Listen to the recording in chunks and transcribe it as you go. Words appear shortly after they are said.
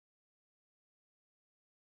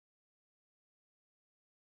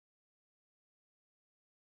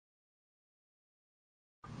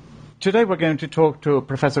Today we're going to talk to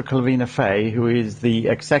Professor Calvina, who is the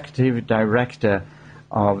Executive Director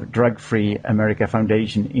of Drug-Free America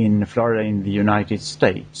Foundation in Florida in the United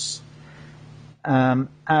States.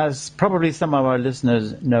 As probably some of our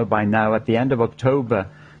listeners know by now, at the end of October,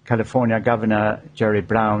 California Governor Jerry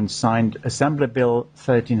Brown signed Assembly Bill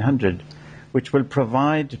 1300, which will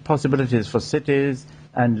provide possibilities for cities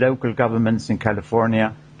and local governments in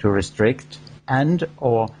California to restrict and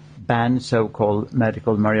or ban so-called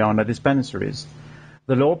medical marijuana dispensaries.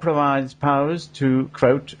 The law provides powers to,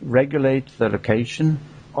 quote, regulate the location,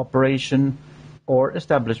 operation, or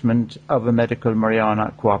establishment of a medical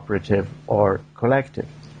marijuana cooperative or collective.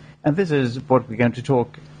 And this is what we're going to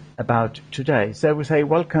talk about today. So we say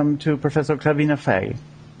welcome to Professor Calvina.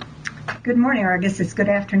 Good morning, or I guess it's good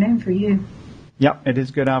afternoon for you. Yeah, it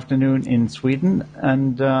is good afternoon in Sweden,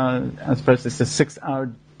 and I suppose it's a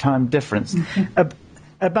 6-hour time difference.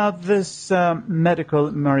 About this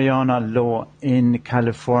medical marijuana law in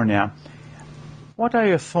California, what are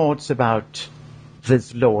your thoughts about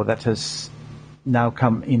this law that has now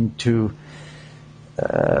come into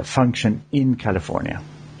function in California?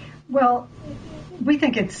 Well, we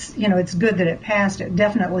think it's good that it passed. It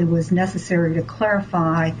definitely was necessary to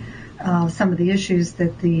clarify some of the issues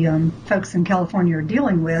that the folks in California are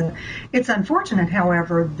dealing with. It's unfortunate,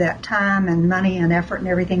 however, that time and money and effort and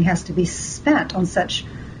everything has to be spent on such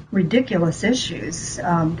ridiculous issues.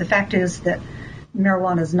 The fact is that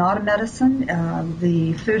marijuana is not a medicine.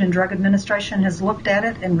 The Food and Drug Administration has looked at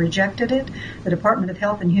it and rejected it. The Department of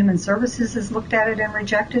Health and Human Services has looked at it and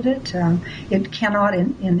rejected it. It cannot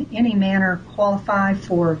in any manner qualify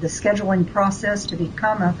for the scheduling process to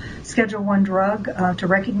become a Schedule I drug, to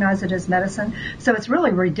recognize it as medicine. So it's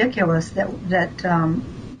really ridiculous that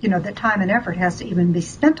time and effort has to even be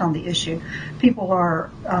spent on the issue. People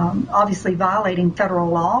are obviously violating federal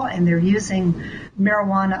law, and they're using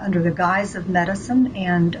marijuana under the guise of medicine,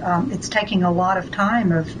 and it's taking a lot of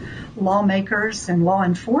time of lawmakers and law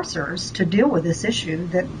enforcers to deal with this issue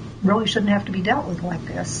that really shouldn't have to be dealt with like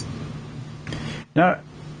this. Now,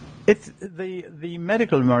 it's the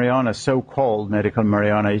medical marijuana, so-called medical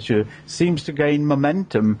marijuana issue, seems to gain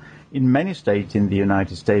momentum in many states in the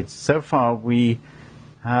United States. So far, we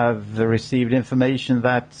have received information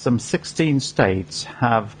that some 16 states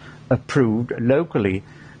have approved locally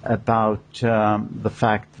about the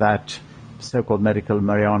fact that so-called medical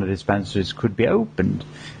marijuana dispensaries could be opened.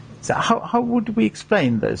 So how would we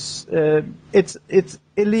explain this? It's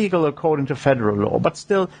illegal according to federal law, but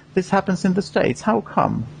still this happens in the states. How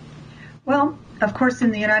come? Well, of course,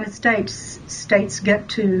 in the United States, states get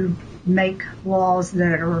to make laws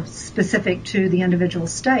that are specific to the individual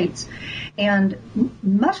states. And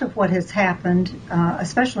much of what has happened,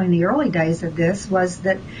 especially in the early days of this, was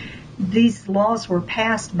that these laws were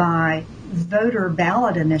passed by voter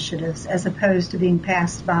ballot initiatives as opposed to being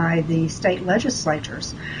passed by the state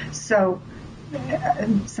legislatures. So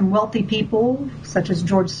some wealthy people, such as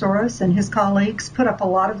George Soros and his colleagues, put up a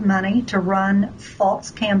lot of money to run false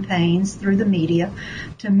campaigns through the media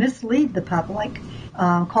to mislead the public,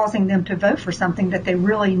 causing them to vote for something that they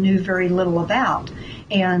really knew very little about.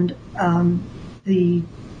 And the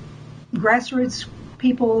grassroots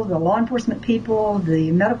people, the law enforcement people,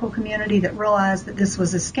 the medical community that realized that this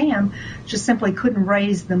was a scam just simply couldn't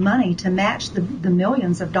raise the money to match the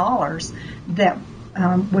millions of dollars that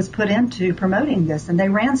was put into promoting this. And they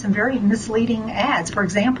ran some very misleading ads. For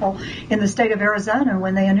example, in the state of Arizona,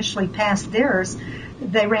 when they initially passed theirs,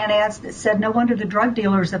 they ran ads that said, no wonder the drug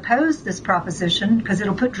dealers oppose this proposition because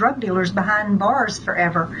it'll put drug dealers behind bars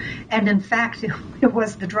forever. And in fact, it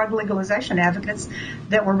was the drug legalization advocates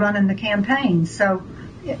that were running the campaign. So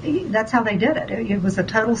that's how they did it. It was a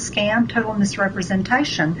total scam, total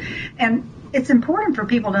misrepresentation. And it's important for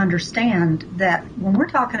people to understand that when we're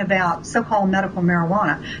talking about so-called medical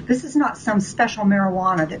marijuana, this is not some special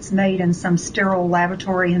marijuana that's made in some sterile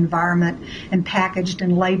laboratory environment and packaged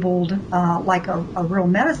and labeled like a real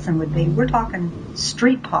medicine would be. We're talking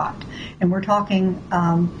street pot, and we're talking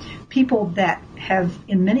people that have,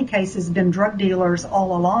 in many cases, been drug dealers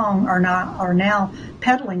all along are now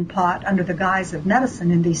peddling pot under the guise of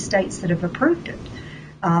medicine in these states that have approved it.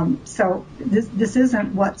 So this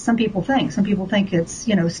isn't what some people think. Some people think it's,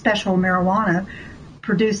 special marijuana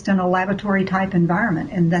produced in a laboratory type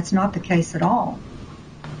environment, and that's not the case at all.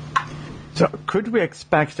 So could we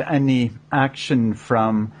expect any action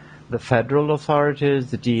from the federal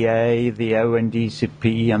authorities, the DA, the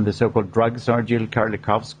ONDCP, and the so-called drug czar, Jill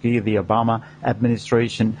Karlikovsky, the Obama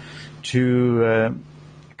administration, to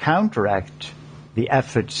counteract the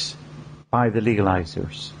efforts by the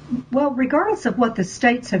legalizers? Well, regardless of what the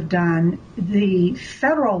states have done, the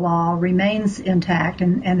federal law remains intact,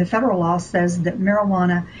 and the federal law says that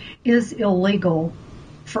marijuana is illegal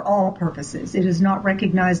for all purposes. It is not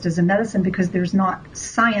recognized as a medicine because there's not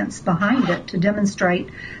science behind it to demonstrate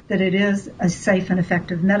that it is a safe and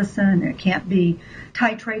effective medicine. It can't be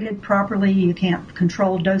titrated properly. You can't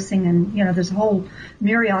control dosing, and there's a whole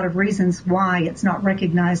myriad of reasons why it's not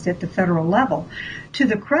recognized at the federal level. To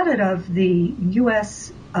the credit of the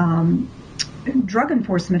U.S. Drug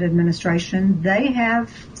Enforcement Administration, they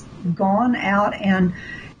have gone out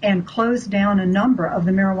and closed down a number of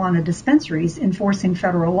the marijuana dispensaries enforcing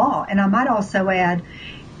federal law. And I might also add,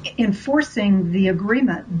 enforcing the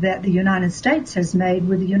agreement that the United States has made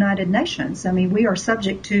with the United Nations. I mean, we are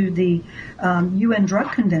subject to the UN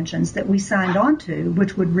drug conventions that we signed on to,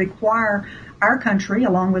 which would require our country,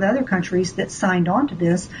 along with other countries that signed on to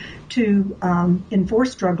this, to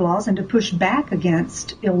enforce drug laws and to push back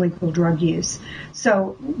against illegal drug use.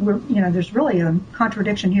 So there's really a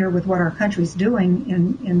contradiction here with what our country's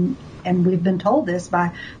doing and we've been told this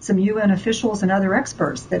by some UN officials and other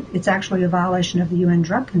experts, that it's actually a violation of the UN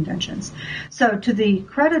drug conventions. So to the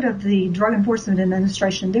credit of the Drug Enforcement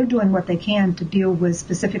Administration, they're doing what they can to deal with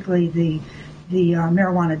specifically the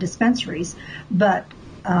marijuana dispensaries. But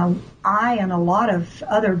I and a lot of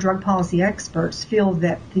other drug policy experts feel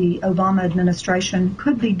that the Obama administration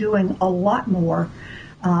could be doing a lot more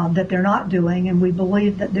that they're not doing, and we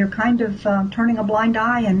believe that they're kind of turning a blind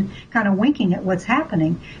eye and kind of winking at what's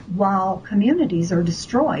happening while communities are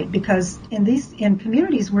destroyed. Because in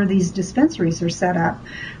communities where these dispensaries are set up,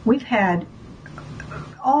 we've had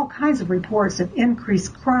all kinds of reports of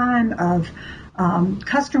increased crime, of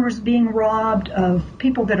customers being robbed, of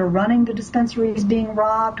people that are running the dispensaries being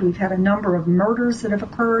robbed. We've had a number of murders that have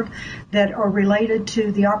occurred that are related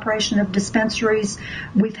to the operation of dispensaries.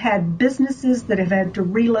 We've had businesses that have had to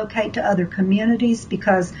relocate to other communities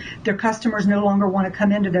because their customers no longer want to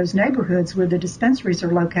come into those neighborhoods where the dispensaries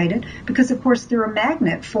are located, because, of course, they're a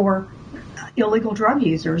magnet for illegal drug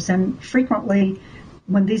users. And frequently,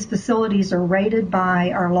 when these facilities are raided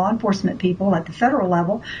by our law enforcement people at the federal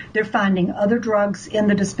level, they're finding other drugs in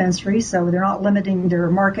the dispensary, so they're not limiting their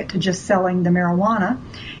market to just selling the marijuana.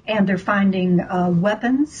 And they're finding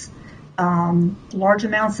weapons, large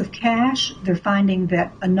amounts of cash. They're finding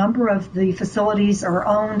that a number of the facilities are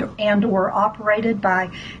owned and or operated by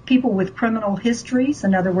people with criminal histories,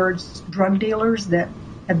 in other words, drug dealers that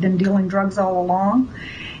have been dealing drugs all along.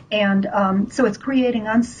 And so it's creating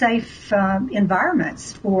unsafe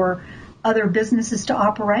environments for other businesses to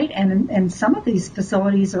operate, and some of these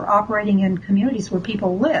facilities are operating in communities where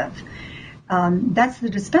people live. That's the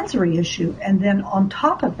dispensary issue. And then on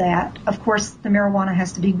top of that, of course, the marijuana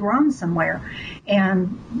has to be grown somewhere.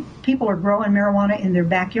 And people are growing marijuana in their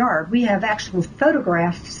backyard. We have actual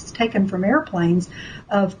photographs taken from airplanes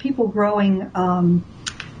of people growing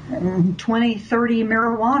 20, 30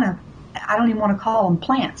 marijuana. I don't even want to call them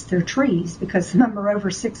plants. They're trees, because some of them are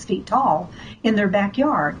over 6 feet tall in their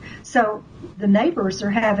backyard. So the neighbors are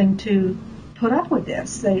having to put up with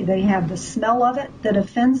this. They have the smell of it that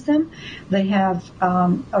offends them. They have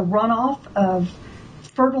a runoff of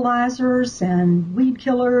fertilizers and weed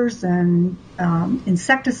killers and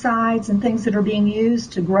insecticides and things that are being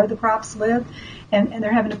used to grow the crops with. And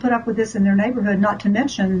they're having to put up with this in their neighborhood, not to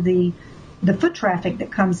mention the foot traffic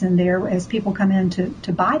that comes in there as people come in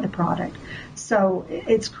to buy the product. So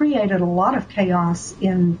it's created a lot of chaos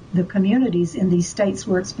in the communities in these states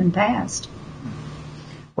where it's been passed.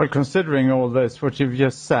 Well, considering all this, what you've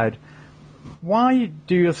just said, why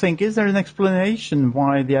do you think, is there an explanation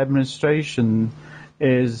why the administration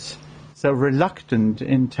is so reluctant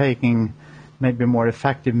in taking maybe more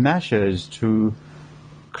effective measures to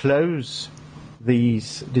close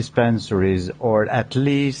these dispensaries, or at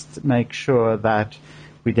least make sure that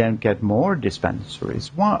we don't get more dispensaries?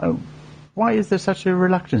 Why is there such a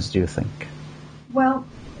reluctance, do you think? Well,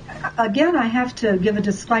 again, I have to give a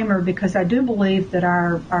disclaimer, because I do believe that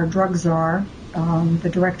our drug czar, the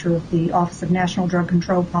director of the Office of National Drug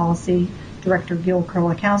Control Policy, Director Gil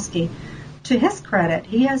Kerlikowske, to his credit,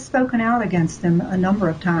 he has spoken out against them a number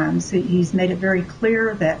of times. He's made it very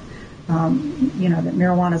clear that that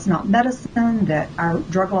marijuana is not medicine, that our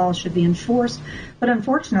drug laws should be enforced. But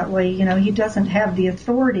unfortunately, he doesn't have the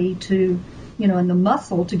authority to, and the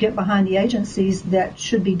muscle to get behind the agencies that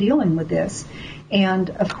should be dealing with this. And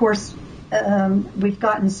of course, we've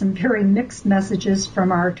gotten some very mixed messages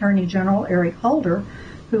from our Attorney General, Eric Holder,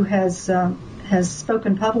 who has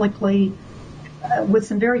spoken publicly with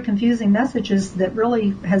some very confusing messages that really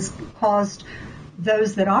has caused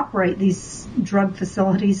those that operate these drug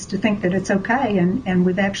facilities to think that it's okay, and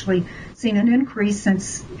we've actually seen an increase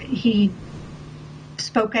since he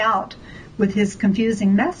spoke out with his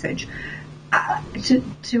confusing message.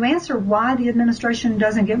 To answer why the administration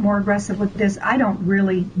doesn't get more aggressive with this, I don't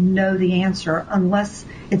really know the answer unless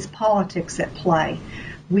it's politics at play.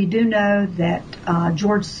 We do know that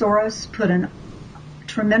George Soros put a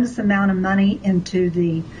tremendous amount of money into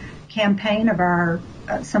the campaign of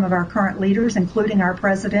some of our current leaders, including our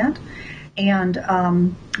president.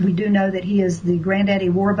 And we do know that he is the granddaddy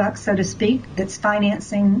warbuck, so to speak, that's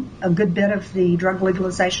financing a good bit of the drug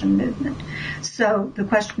legalization movement. So the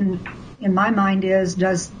question in my mind is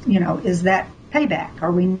that payback?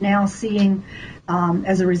 Are we now seeing,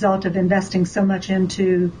 as a result of investing so much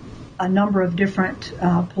into a number of different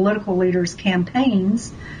political leaders'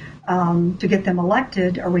 campaigns to get them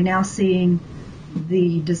elected, are we now seeing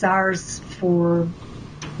the desires for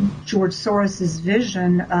George Soros's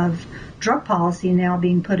vision of drug policy now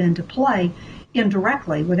being put into play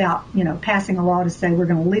indirectly without, passing a law to say we're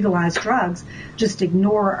going to legalize drugs, just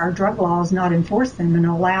ignore our drug laws, not enforce them, and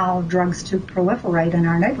allow drugs to proliferate in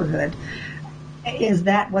our neighborhood? Is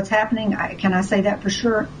that what's happening? Can I say that for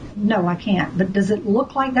sure? No, I can't. But does it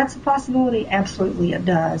look like that's a possibility? Absolutely it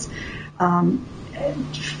does.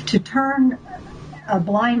 To turn a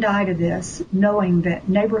blind eye to this, knowing that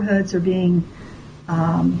neighborhoods are being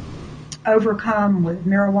overcome with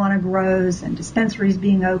marijuana grows and dispensaries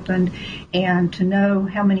being opened, and to know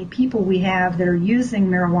how many people we have that are using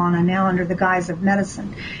marijuana now under the guise of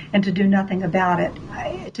medicine, and to do nothing about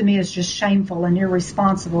it, to me is just shameful and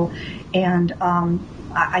irresponsible. And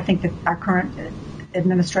I think that our current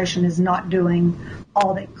administration is not doing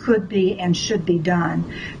all that could be and should be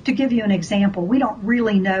done. To give you an example, we don't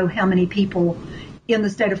really know how many people in the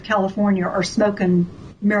state of California are smoking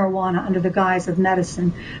marijuana under the guise of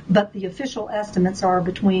medicine, but the official estimates are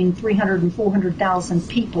between 300 and 400,000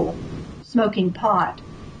 people smoking pot,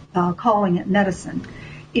 calling it medicine.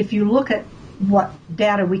 If you look at what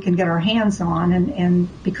data we can get our hands on,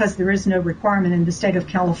 and because there is no requirement in the state of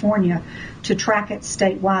California to track it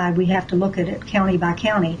statewide, we have to look at it county by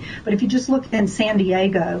county. But if you just look in San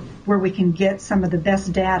Diego, where we can get some of the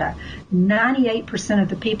best data, 98% of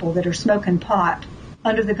the people that are smoking pot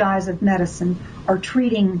under the guise of medicine are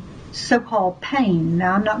treating so-called pain.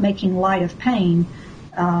 Now, I'm not making light of pain.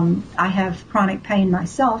 I have chronic pain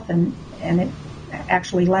myself, and it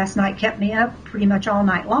actually last night kept me up pretty much all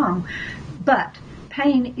night long. But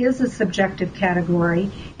pain is a subjective category,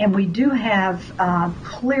 and we do have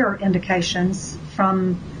clear indications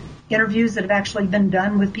from interviews that have actually been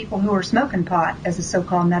done with people who are smoking pot as a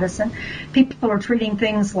so-called medicine. People are treating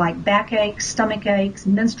things like backaches, stomach aches,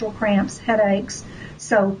 menstrual cramps, headaches.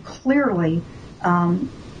 So clearly,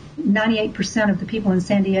 98% of the people in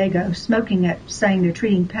San Diego smoking it, saying they're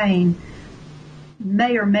treating pain,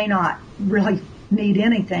 may or may not really need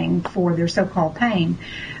anything for their so-called pain.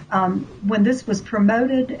 When this was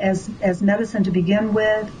promoted as medicine to begin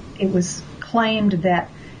with, it was claimed that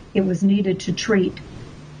it was needed to treat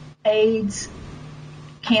AIDS,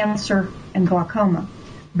 cancer, and glaucoma.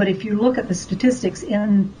 But if you look at the statistics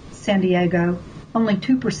in San Diego, only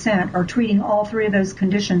 2% are treating all three of those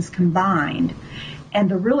conditions combined.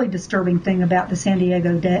 And the really disturbing thing about the San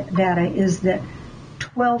Diego data is that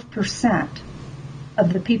 12%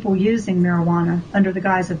 of the people using marijuana under the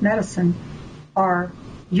guise of medicine are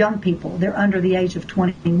young people. They're under the age of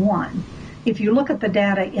 21. If you look at the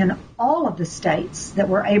data in all of the states that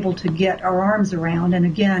we're able to get our arms around, and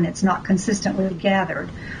again, it's not consistently gathered,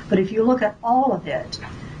 but if you look at all of it,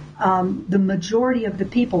 the majority of the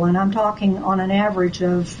people, and I'm talking on an average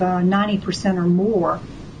of 90% or more,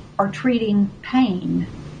 are treating pain.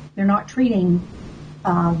 They're not treating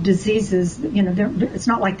diseases. It's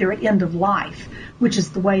not like they're at end of life, which is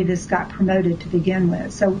the way this got promoted to begin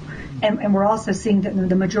with. So, and we're also seeing that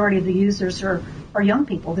the majority of the users are young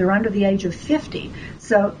people. They're under the age of 50.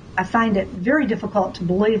 So I find it very difficult to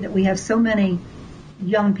believe that we have so many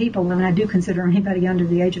young people, and I do consider anybody under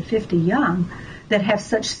the age of 50 young, that have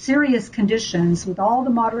such serious conditions with all the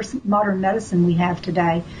modern medicine we have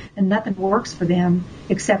today, and nothing works for them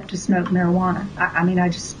except to smoke marijuana. I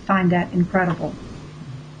just find that incredible.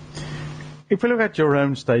 If we look at your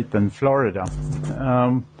own state then, Florida,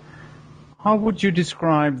 how would you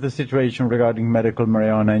describe the situation regarding medical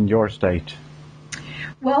marijuana in your state?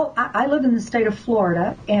 Well, I live in the state of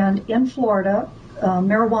Florida, and in Florida,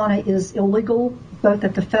 marijuana is illegal both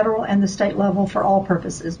at the federal and the state level for all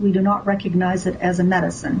purposes. We do not recognize it as a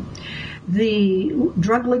medicine. The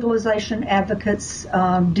drug legalization advocates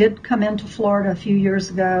did come into Florida a few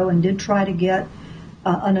years ago and did try to get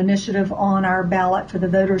an initiative on our ballot for the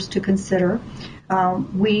voters to consider.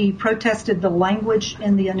 We protested the language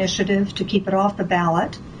in the initiative to keep it off the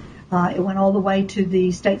ballot. It went all the way to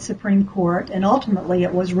the state Supreme Court, and ultimately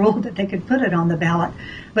it was ruled that they could put it on the ballot,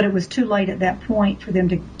 but it was too late at that point for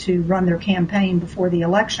them to run their campaign before the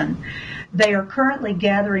election. They are currently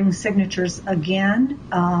gathering signatures again.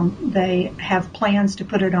 They have plans to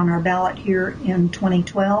put it on our ballot here in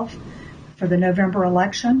 2012 for the November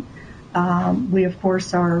election. We, of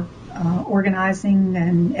course, are organizing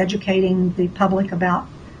and educating the public about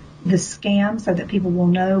the scam so that people will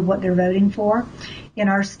know what they're voting for. In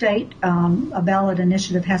our state, a ballot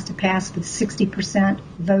initiative has to pass with 60%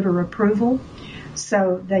 voter approval,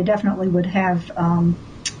 so they definitely would have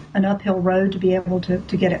an uphill road to be able to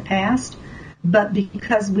get it passed. But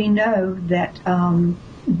because we know that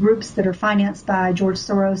groups that are financed by George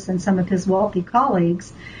Soros and some of his wealthy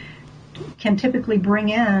colleagues can typically bring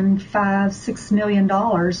in $5-6 million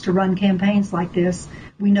to run campaigns like this,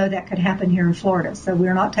 we know that could happen here in Florida. So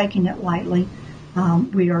we're not taking it lightly.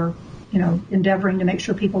 We are, endeavoring to make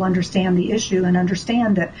sure people understand the issue and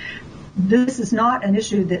understand that this is not an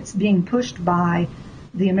issue that's being pushed by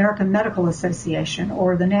the American Medical Association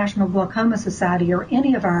or the National Glaucoma Society or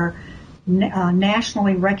any of our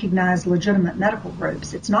nationally recognized legitimate medical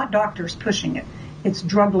groups. It's not doctors pushing it. It's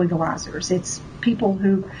drug legalizers. It's people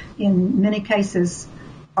who, in many cases,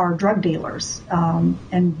 are drug dealers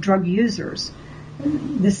and drug users.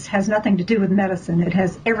 This has nothing to do with medicine. It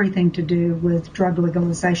has everything to do with drug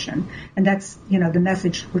legalization. And that's, the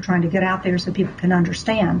message we're trying to get out there so people can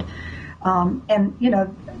understand.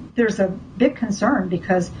 There's a big concern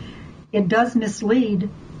because it does mislead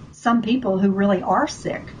some people who really are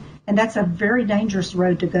sick. And that's a very dangerous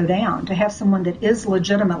road to go down, to have someone that is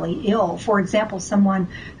legitimately ill. For example, someone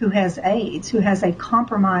who has AIDS, who has a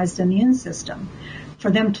compromised immune system,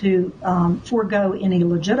 for them to forego any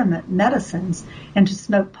legitimate medicines and to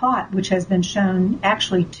smoke pot, which has been shown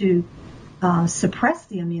actually to suppress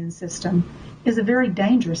the immune system, is a very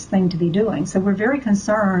dangerous thing to be doing. So we're very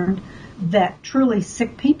concerned that truly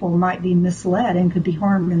sick people might be misled and could be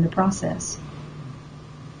harmed in the process.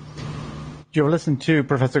 You've listened to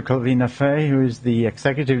Professor Calvina Fay, who is the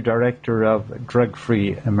Executive Director of Drug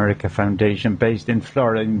Free America Foundation based in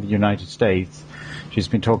Florida in the United States. She's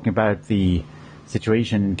been talking about the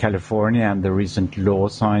situation in California and the recent law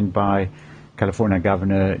signed by California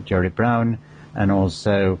Governor Jerry Brown, and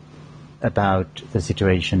also about the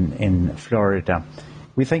situation in Florida.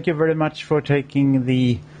 We thank you very much for taking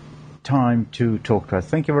the time to talk to us.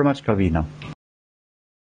 Thank you very much, Calvina.